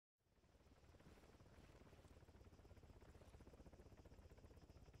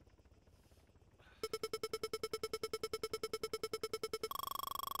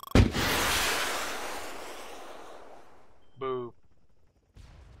Boo.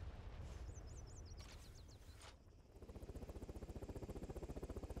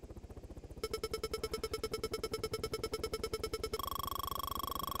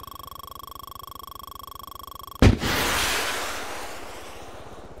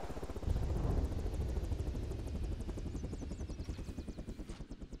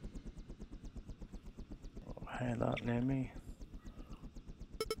 Hey, that near me.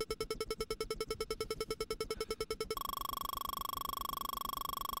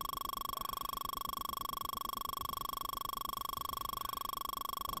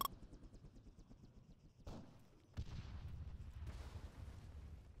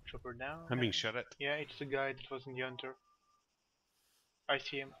 Chopper down. I'm being shot at. Yeah, it's the guy that was in the hunter. I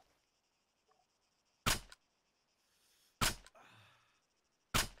see him.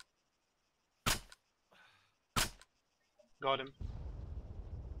 Got him.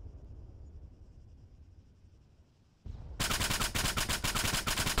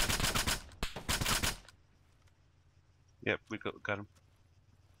 Yep, we got him.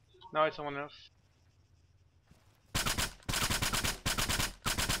 Now it's someone else.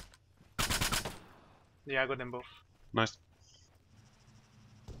 Yeah, I got them both. Nice.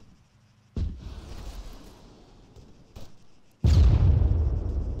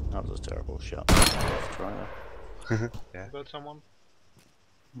 That was a terrible shot. Let's try that. Yeah. Got someone.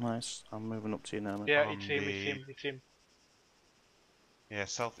 Nice. I'm moving up to you now, mate. Yeah, On it's him, the- it's him, it's him. Yeah,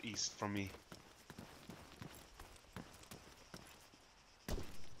 southeast from me.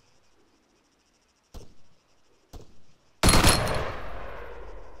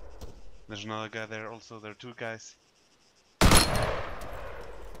 There's another guy there also. There are two guys.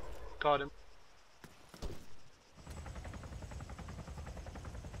 Got him.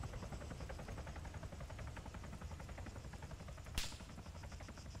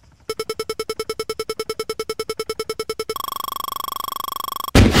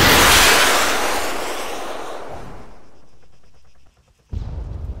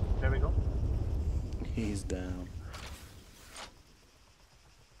 There we go. He's down.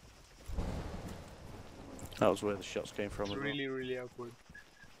 That was where the shots came from. It's as well. really, really awkward.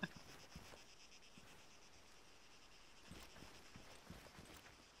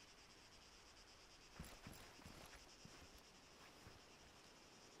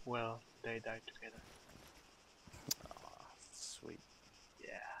 Well, they died together. Ah, sweet.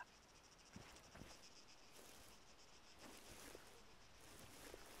 Yeah.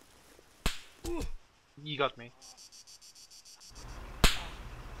 You got me.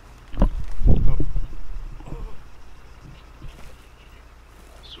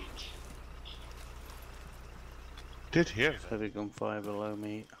 Sweet. Did hear. Heavy gunfire below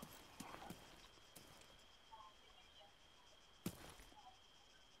me.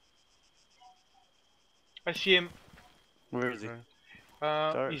 I see him. Where is he?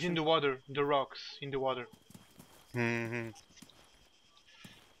 He's in the water, the rocks, in the water. Mm-hmm.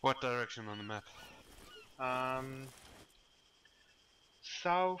 What direction on the map?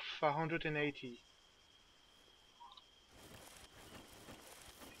 South 180.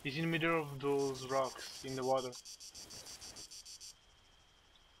 He's in the middle of those rocks in the water.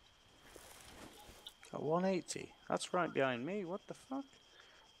 At 180. That's right behind me. What the fuck?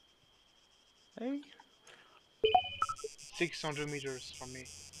 Hey? 600 meters from me.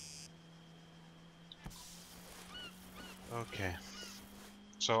 Okay.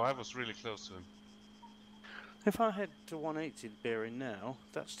 So I was really close to him. If I head to 180 bearing now,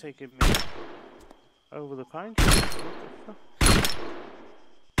 that's taking me over the pine tree. What the fuck?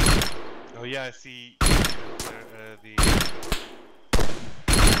 Oh yeah, I see the...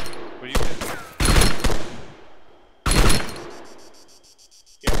 Were you there?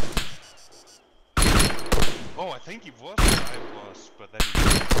 Yeah. Oh, I think he was where I was, but then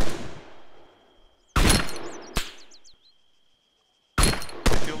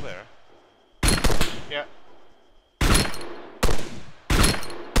he's still there. Yeah.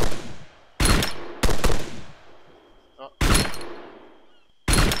 Oh.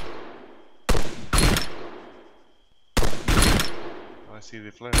 Oh, I see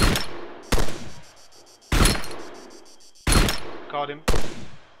the flare. Got him.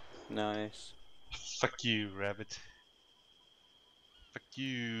 Nice. Fuck you, rabbit. Fuck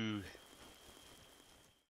you.